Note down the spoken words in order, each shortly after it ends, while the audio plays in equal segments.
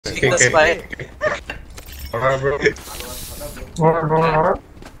Pick the spy. Bro.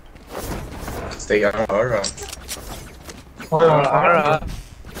 Stay on Aura.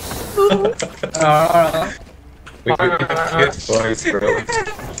 We could get boys, bro.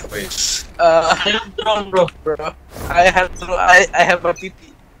 Wait. I'm drunk, bro. I have a PP.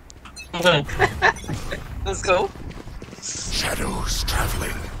 Let's go. Shadows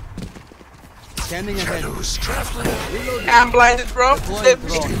traveling. Standing ahead. Shadows traveling. I'm blinded, bro.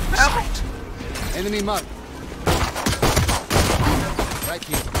 Deploying drone. Enemy mark. Right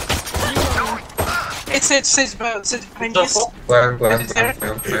here. It's behind this. Plan.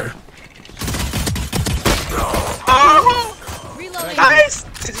 Oh! Reloading. Guys!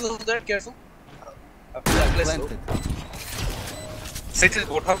 It's over there, careful. Let's go. Planted. Sit in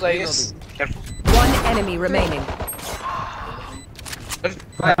boat house, I guess. Careful. One enemy remaining.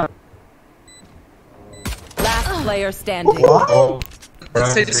 Last player standing. Oh.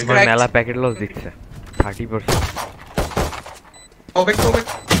 Sit is এবার cracked. মেলা packet loss দিচ্ছে 30%। Go back.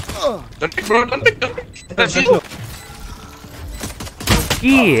 Don't pick, bro. Don't pick.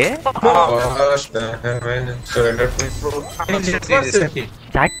 কি Gosh, the heaven. Surrender, please, bro.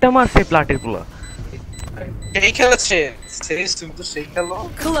 চারটা মারছে প্লাটের গুলা। এই খেলেছে series তুমি তো সেই খেলো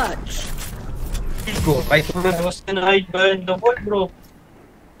Clutch. I was in hide behind the wood, bro.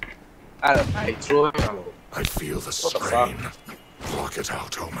 আর ভাই throw I feel the strain. Block it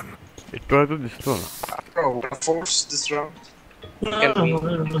out, Omen. একটু আগে দিছিল না। bro force this round No.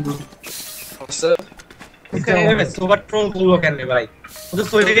 so Okay, so what troll gulo karne bhai? Udhar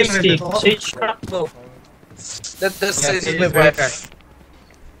soide ke stage trap bro. that says my wife.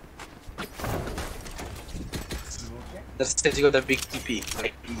 That's says you got a big TP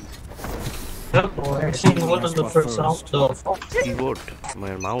like Yeah, bro. Actually, what was the first round? Keyboard,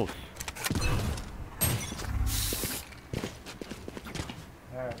 my mouse.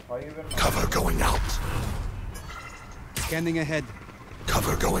 Cover going out. Scanning ahead.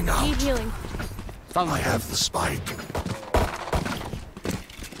 Cover going Need out. healing. Found I have the spike.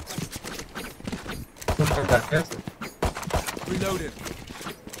 Reloaded.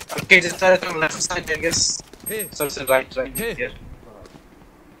 okay just start on left side I guess Hey. so it's right Hey. here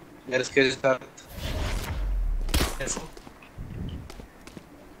let's get it started careful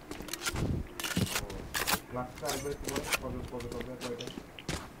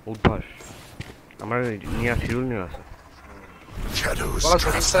অভ্যাস আমার নিয়া schedule নিয়ে আছে। Shadows well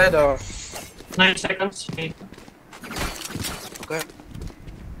traveling. inside or 9 seconds. okay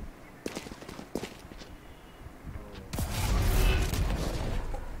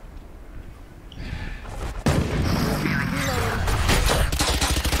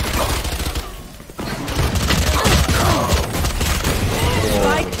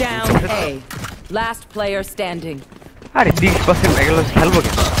Spike down A. Last player standing. আরে 30% mega loss খেলবো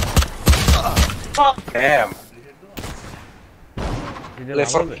কেন? damn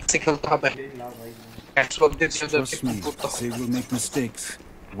left for signal tab catch what did you Trust me, they will make mistakes.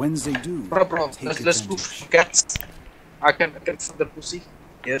 When they do, bro take let's push cats I can for the pussy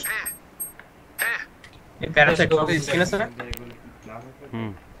yes Parasite ko skin ase na?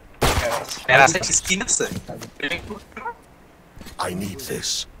 parasite skin আছে I need this.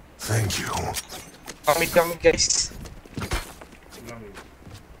 Thank you. come guys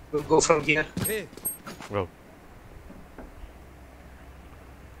we'll go from here Hey. Bro.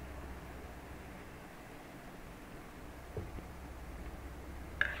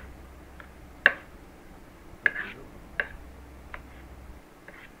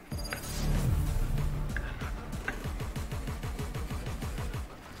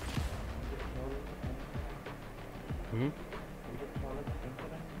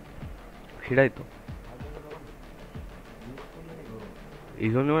 সেটাই তো এই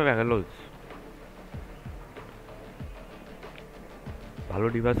জন্য আমার ব্যাগের loss ভালো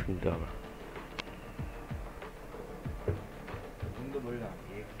device কিনতে হবে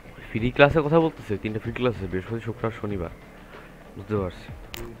ফ্রি ক্লাসের কথা বলতেছে 3টা ফ্রি ক্লাস আছে বৃহস্পতি শুক্রবার শনিবার বুঝতে পারছি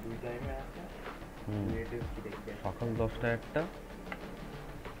সকাল 10টা একটা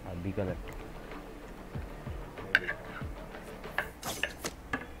আর বিকাল একটা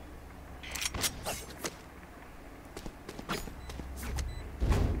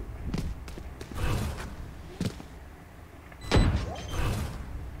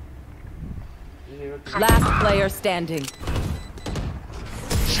Last player standing.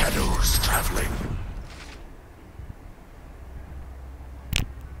 Shadows traveling.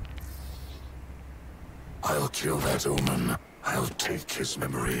 I'll kill that Omen. I'll take his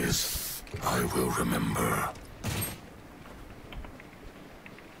memories. I will remember.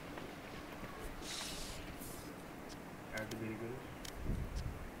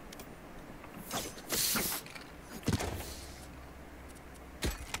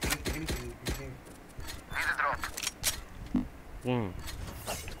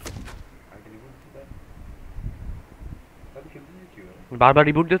 বারবার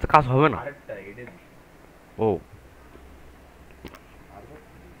রিবুট দিতে কাজ হবে না ও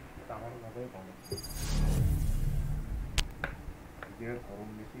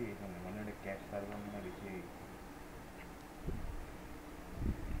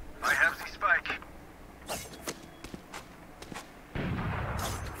I have the spike.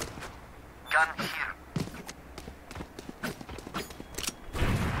 Gun here.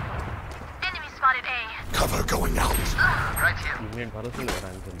 Enemy spotted A. Cover going out. Right here. Event ভালো ছিল না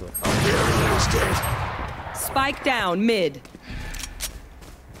আমি বলবো Area is dead. Spike down mid.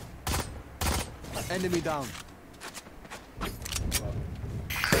 Enemy down.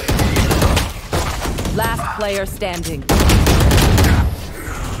 Last player standing.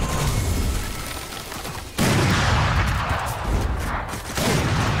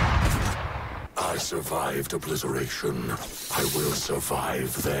 I survived obliteration. I will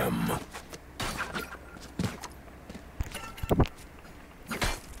survive them.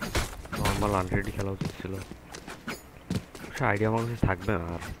 Normal unready খেলা উচিত ছিল সে idea আমার কাছে থাকবে না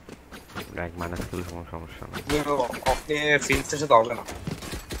আর র্যাঙ্ক মাইনাস করলে সমস্যা না আপনি ফিল্ড থেকে তো হবে না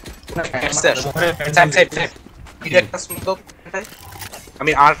এটা একটা সুন্দর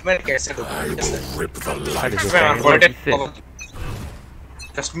আমি আর্টম্যান cassette I will rip the light.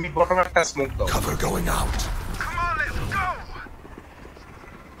 Just mid bottom একটা স্মোক দাও Cover going out. Come on, let's go.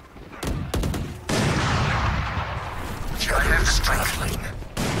 Shadows traveling.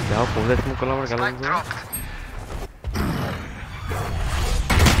 যাও পৌঁছে স্মোক করলাম আমার গেলাম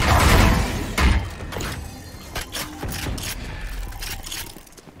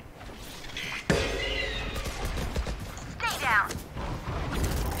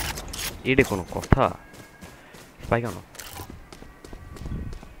এটা কোনো কথা স্পাইক আনো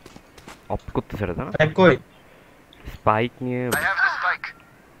অফ করতে ছেড়ে দাও না কই স্পাইক নিয়ে I have the spike.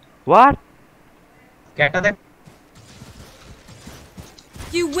 What ক্যাটা দেখ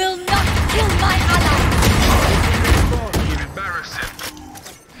You will not kill my ally. Embarrassing.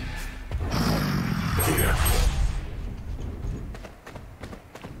 Here.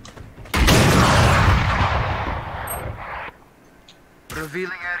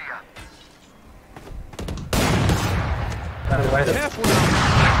 Revealing area. Careful now.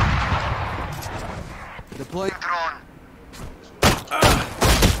 Deploying Drone.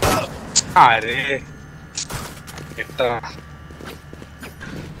 আরে এটা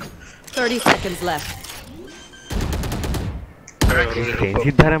 30 seconds left.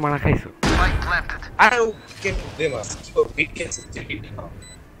 রেঞ্জির ধারে মারা খাইছো Spike planted. আরে ওকে দে মাস কি big cassette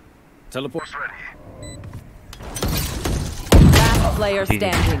Teleport. Ready. Last player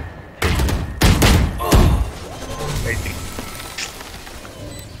standing.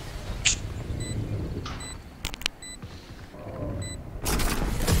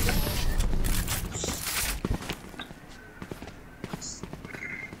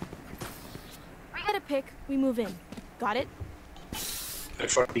 We get a pick, we move in. Got it?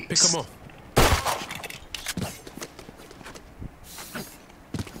 Pick them up.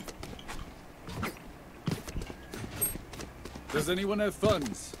 Does anyone have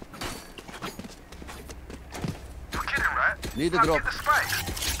funds? You're kidding, right? Need a I'll drop. get the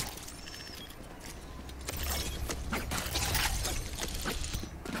spike.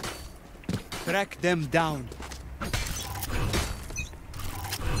 Track them down.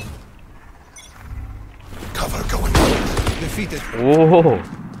 Cover going out. Defeated. O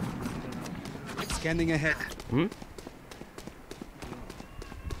Scanning ahead.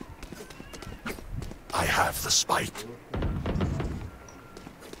 I have the spike.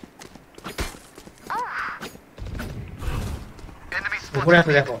 Enemy উপরে spotted.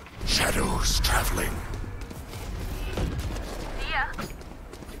 আছে দেখো Shadows traveling. Yeah.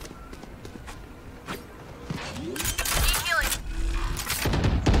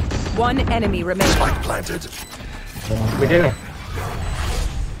 One enemy remaining. Spike planted. মিডে না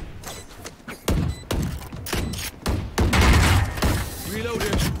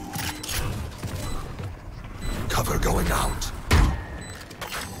Reloading. Cover going out.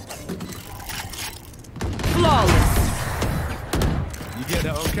 Flawless. You get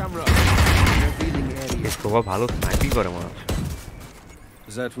that on camera. Revealing area. Sobha ভালো sniping করে মনে হচ্ছে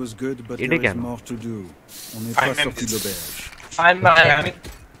That was good, but Et there is again. more to do. On n'est I pas même sorti this. d'auberge.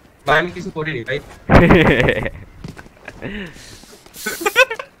 আমি কিছু করিনি ভাই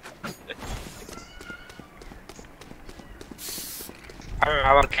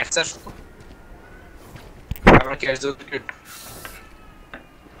আবার catcher আবার ক্যাচ দিতে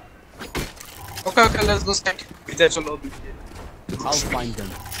ওকে ওকে লেটস গো স্ট্যাক বিদায় চলো I'll find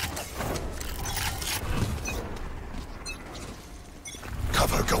them.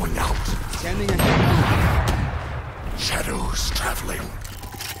 Cover going out. Scanning ahead. Shadows traveling.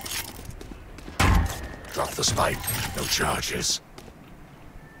 Drop the spike. No charges.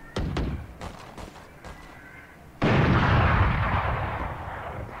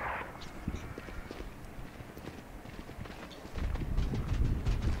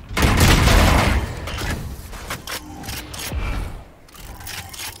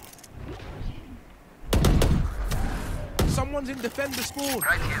 Someone's in defender spawn.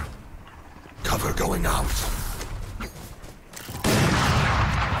 Right here. Cover going out.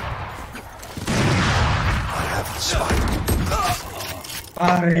 I have the spike.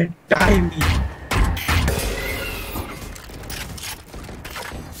 Die me.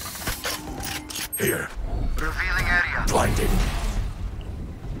 Here. Revealing area. Blinding.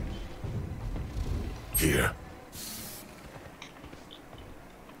 Here.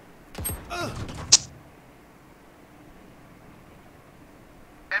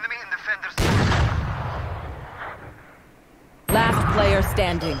 Enemy in defender's. Last player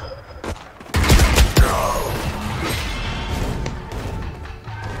standing.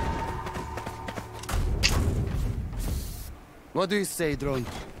 What do you say, drone?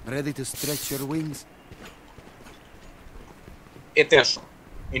 Ready to stretch your wings? Attention.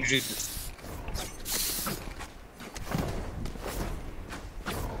 Injuries.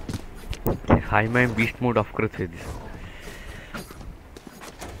 High mine beast mode off করে ছেড়ে দিছে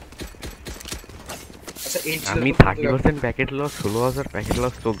আমি 30% packet loss 16000 packet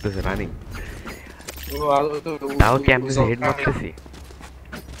loss চলতেছে running তাও ক্যাম্পে head মারতেছি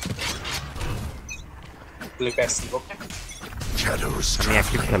play passive ওকে আমি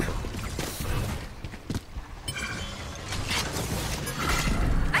active খেলবো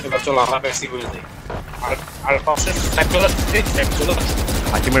এবার চলো আমরা প্যাসিভ হয়ে যাই আর পাশে স্ট্যাক চলো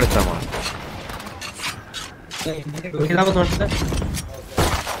আটি মেরেছে আমার খেলাবো তোমার সাথে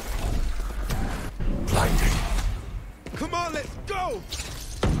Come on, let's go!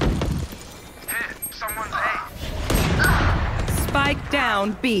 Hit. Someone's A. Spike down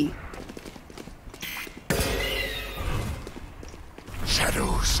B.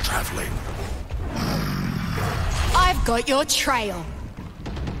 Shadows traveling. I've got your trail.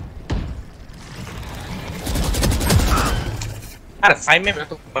 আরে ফাইভ মে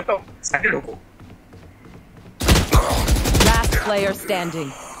তো বটো সাইডে ঢোকো Last player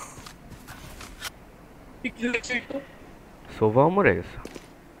standing. সোভা মরে গেছে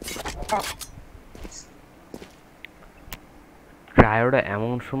ক্রায়োটা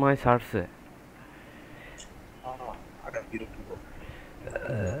এমন সময় ছাড়ছে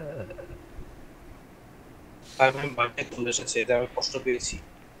আমি মার্কেট চলে এসেছে এটা আমি কষ্ট পেয়েছি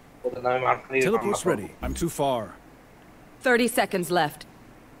ওদের নামে market Teleport's ready. I'm too far. 30 seconds left.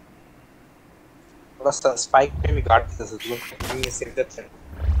 রাস্তা স্পাইক আমি গার্ড দিতেছে তুমি আমি সেভ দিচ্ছেন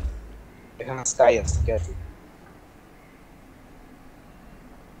এখানে স্কাই আছে ক্যাফে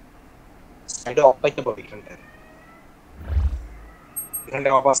সাইডে অফ পাইতে পারবে এখানটা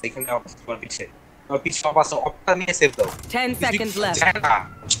অফ আছে এখানটা অফ আছে পিছে আর পিছে অফ আছে অফটা নিয়ে সেভ দাও 10 seconds left.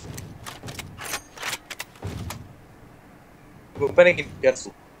 উপরে কি গেছো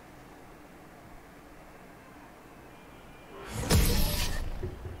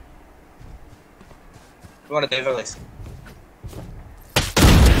What a device.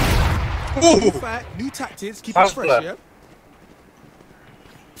 New fight, new tactics, keep it fresh, yeah?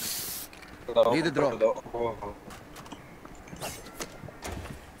 Need a drop.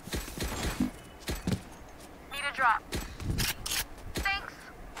 Need a drop. Thanks.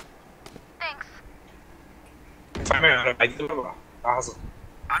 Thanks. I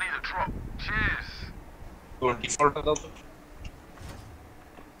need a drop. Cheers. Default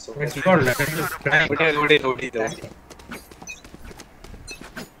so default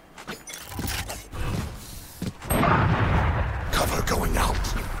Cover going out.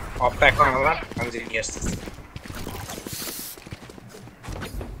 Off back on that. I'm genius.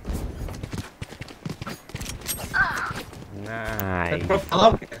 Nice.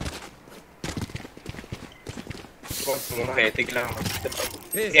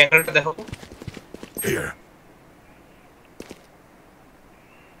 Here.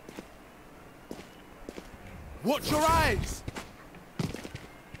 Watch your eyes!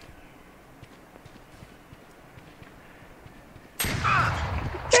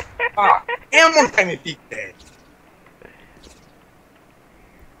 এমন টাইমে pick দেয়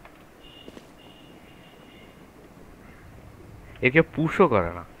একে পুশও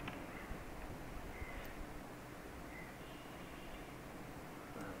করে না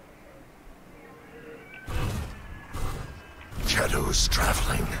Shadows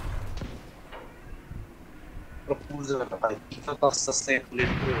traveling. Proposal na tayo. Ito to sa second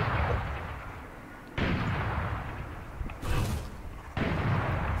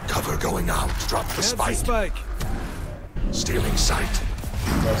Cover going out. Drop the Here's spike. the spike. Stealing sight.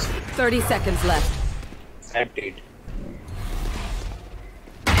 30 seconds left. I'm dead.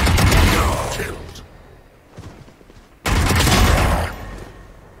 Killed.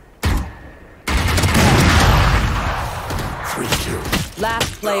 Three kills.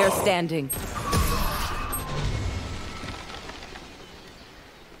 Last player standing.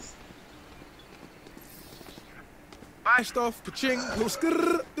 Bashed off, ka-ching, little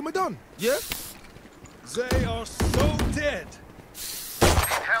skrrr, then we're done. Yeah? They are so dead.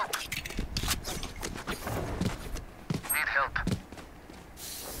 Need help. Need help.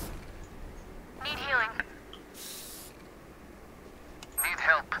 Need healing. Need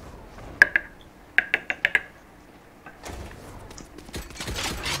help.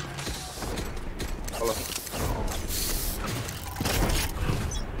 Follow me.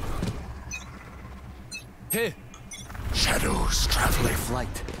 Here. Shadows traveling.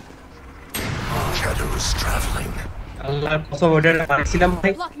 Flight. Shadows traveling. আল্লাহ কত ওডের মারছিলাম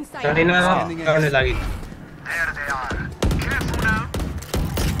ভাই Blocking sight. জানি না কারণে লাগি There they are. Careful now.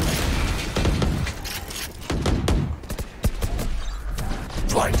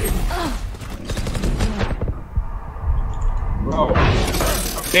 Blinding. Bro.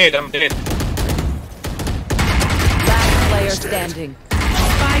 I'm dead. Last player standing.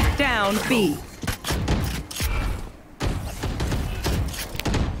 Spike down B.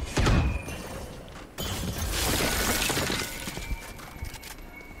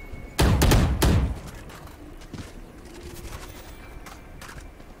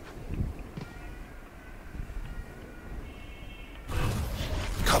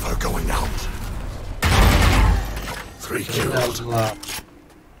 Cover going out. 3 kills.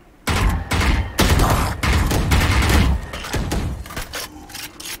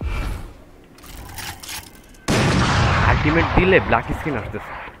 Ultimate দিলে black screen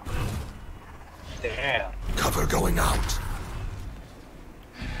আসতেছে Damn. Cover going out.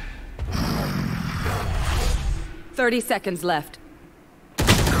 30 seconds left.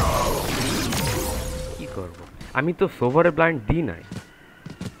 কি করব আমি তো সোভারে ব্লাইন্ড দিই নাই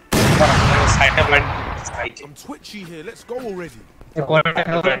Side blind. Side. I'm twitchy here. Let's go already. Quarter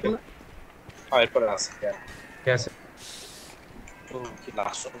খেলা Fire for us. Yeah. ঠিক আছে Oh, que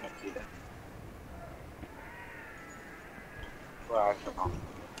laço aqui, né? Uau, que bom.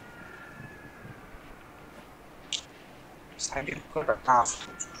 Sai de cor casa.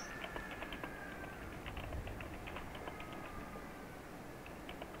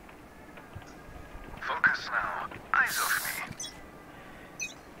 Focus now. Eyes off me.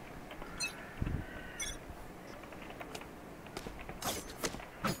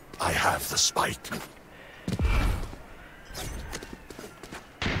 I have the spike.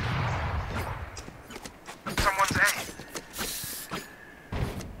 Someone's A.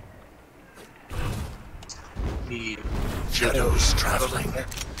 Shadows traveling.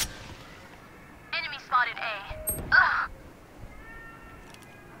 Enemy spotted A. Ugh.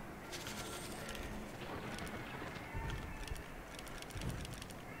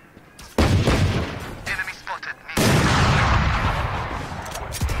 Enemy spotted me.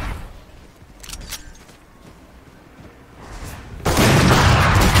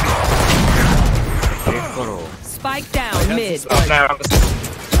 Check করো Spike down mid.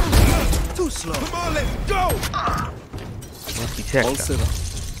 Too slow. Come on, let's go. আমার পিছে All একটা set up.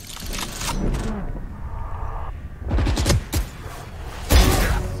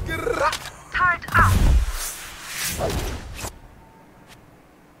 Turret out.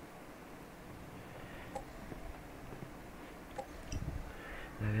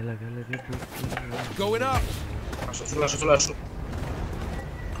 Going up. Flash.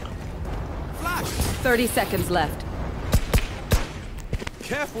 Flash. 30 seconds left.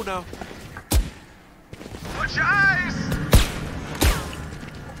 Careful now. Watch your eyes.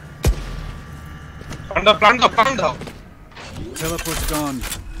 Planta. Teleport's gone.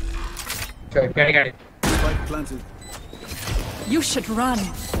 got it. Spike planted. You should run.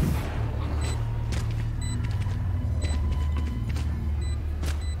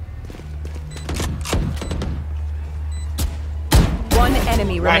 One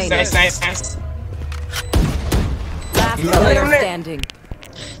enemy remaining. Nice. Last player standing.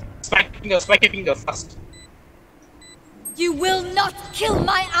 Spike finger fast. You will not kill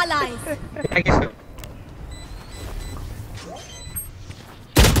my allies. I guess so.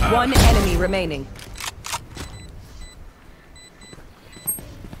 One enemy remaining.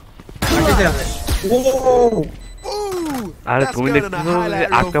 Whoa! আরে তুমি দেখছো যে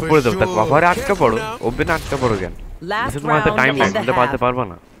আটকা পড়ে যাবে তা কভারে আটকা পড়ো ওপেনে আটকা পড়ো কেন Last তোমার তো round টাইম in লাগবে the তুমি পারতে half. পারবা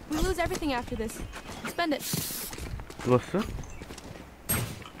না We lose everything after this. Spend it. কি করছো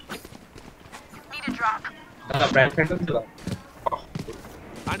drop. Brand friend to the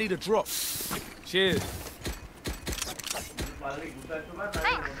I need a drop. Cheers.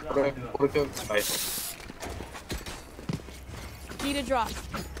 Need a drop.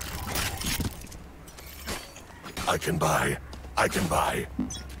 I can buy. I can buy.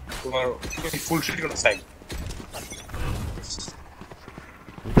 Full shit on the side.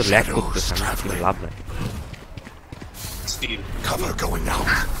 তো lag করতেছে না কিছু লাভ নাই Steal. Cover going out.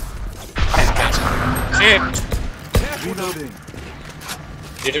 Shit. Reloading.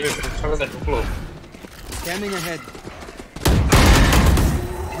 Scanning ahead.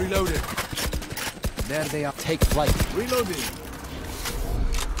 Reloading. There they are. Take flight. Reloading.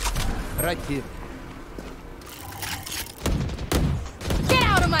 Right here. Get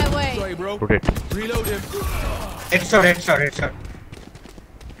out of my way. Sorry, bro. rotate Reload him. headshot.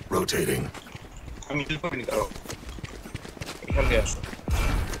 Rotating. আমি কিল করে নি দাও এখান দিয়ে আসো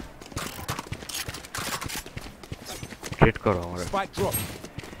ট্রেড করো আমার Spike drop.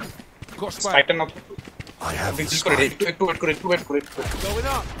 Got spike. স্পাইকটা না I have the কিল করে spike. একটু ওয়েট করে Going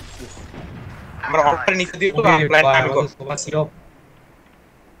up. আমরা অল্টার নিচে দিয়ে তো প্ল্যান আমি করব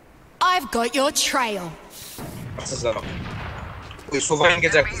I've got your trail. আচ্ছা যাও ওই সোভা এনকে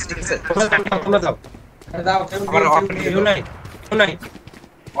যাক ঠিক আছে তোমরা দাও আমার অল্টার নিয়ে ইউ নাই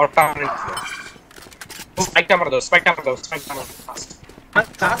অল্টার নিয়ে স্পাইকটা মার দাও স্পাইকটা মার দাও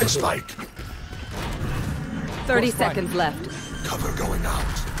Spike. 30 seconds left. Cover going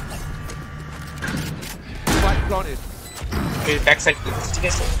out. Spike planted. এই ব্যাক সাইড ঠিক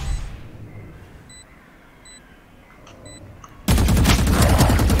আছে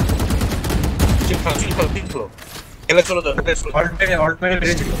চিপলো এলে চলো যাও অল্ট মেরে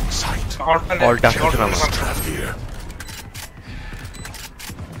বেরিয়েছিল Sight. Alt আসছে না আমার। Trap here.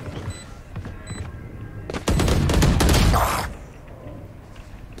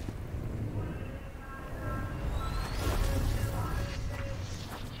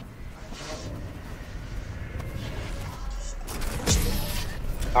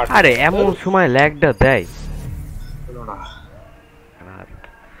 আরে এমন সময় ল্যাগটা দেয় হলো না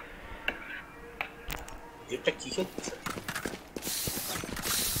এটা কি হচ্ছে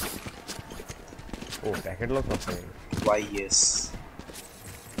ও প্যাকেট লস আছে ওয়াই এস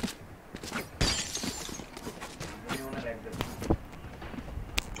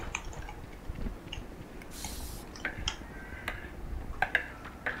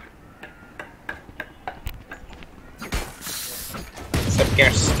सब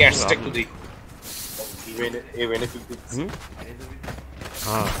cats take to the even if you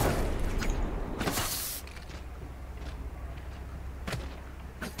हां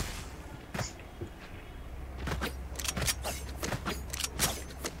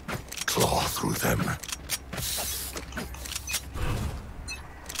Claw through them.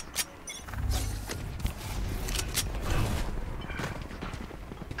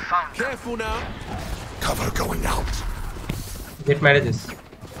 Careful now. Cover going out. Get marriages.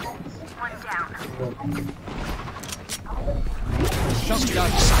 One down.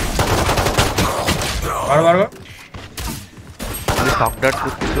 মারো আমি সফটডাট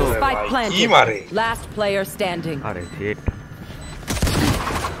করছি তো Spike की planted. मारे Last player standing. আরে জেট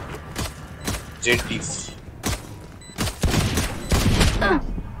जेट डीफ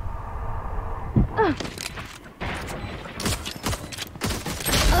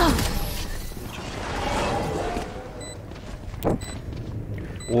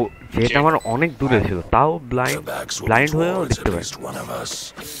ও জেট আমার অনেক দূরে ছিল তাও blind Airbags will blind be হয়েও towards দেখতে at pi least one of us.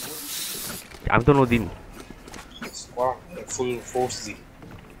 আমি তো নদীন वाह फुल फोर्स दी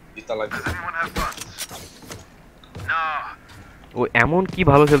जीता लग Anyone have buns? No. ও এমন কি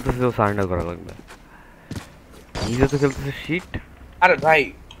ভালো খেলতেছে ও সারেন্ডার করা লাগবে নিজে তো খেলতেছে শিট আরে ভাই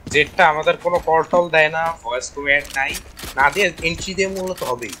জেটটা আমাদের কোনো কন্ট্রোল দেয় না ভয়েস কমান্ড নাই না দিয়ে এন্ট্রি দিয়ে মূলত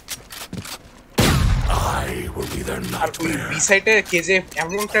হবেই I will be their আর ওই nightmare. বি সাইডে কে যে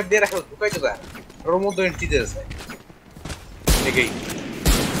এমন ট্র্যাপ দিয়ে রাখো ঢুকাই তো যায় ওর মধ্যে এন্ট্রি দিয়ে যায় দেখেই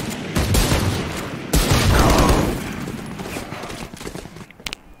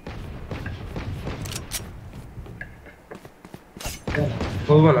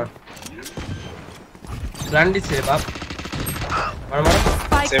বলবো না প্ল্যান দিছে বাপ মারো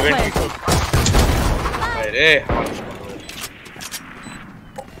Spike 70 planted. আরে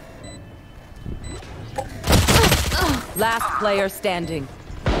Last player standing.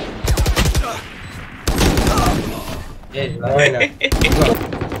 এই Reyna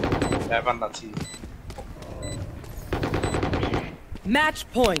ব্যাপার না ছি Match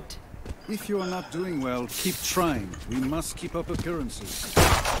point. If you are not doing well, keep trying. We must keep up appearances.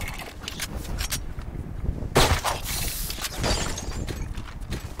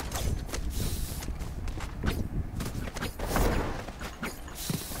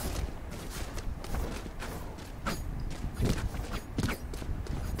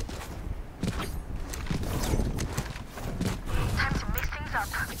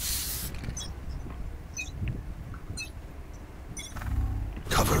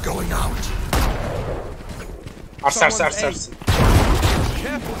 Cover going out. Arsa.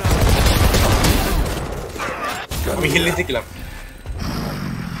 Careful now. আমি হিল নিতে গেলাম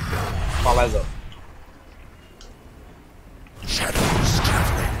পালা যাও Shadows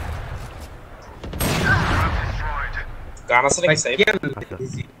traveling. গান আছে নাকি সাইড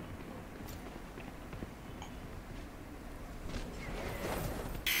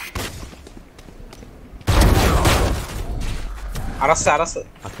আরাসে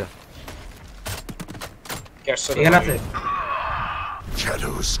আচ্ছা ক্যাশ এখানে আছে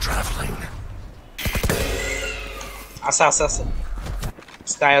Shadows traveling. আছে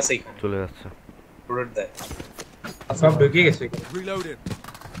স্কাই আছে এখানে চলে যাচ্ছে রোড দেয় সব ঢুকে গেছে এখানে Reloaded.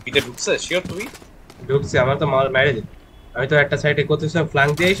 এটা ঢুকছে শিওর তুই ঢুকছে আমার তো মাল মেরে দিল আমি তো একটা সাইডে করতেছিলাম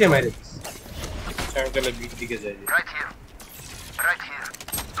ফ্ল্যাঙ্ক দিয়ে এসে মেরে দিচ্ছি আমি তাহলে বিট দিকে যাই Right here. Right here.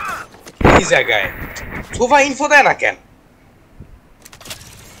 এই জায়গায় সোভা ইনফো দেয় না কেন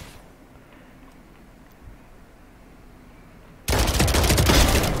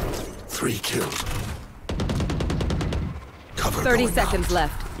Three killed. Cover 30 going seconds out.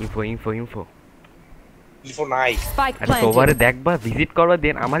 left. Info info নাই Spike আরে সোভারে planted. দেখবা ভিজিট করবা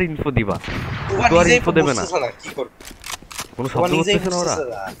দেন আমার ইনফো দিবা সোভা তো আর নিজেই ইনফো দেবে না বুঝতেছে কি করবে কোনো সোভা শব্দ নিজেই করতেছে না ওরা বুঝতেছে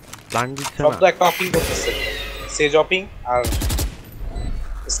না প্ল্যান দিচ্ছে শব্দ না একটা অপিং করতেছে সে জপিং আর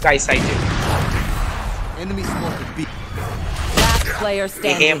স্কাই সাইডে Enemy spotted B. Last player হে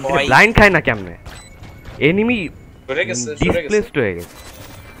standing. বয় ব্লাইন্ড খায় না কেমনে এনিমি ধরে গেছে ডিসপ্লেসড হয়ে গেছে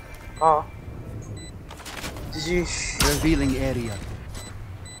হ্যাঁ Revealing area.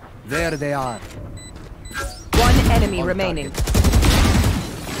 There they are. One enemy On remaining.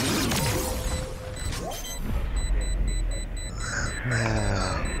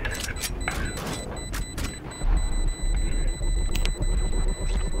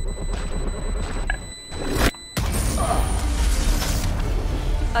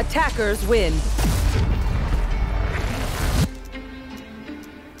 Attackers win.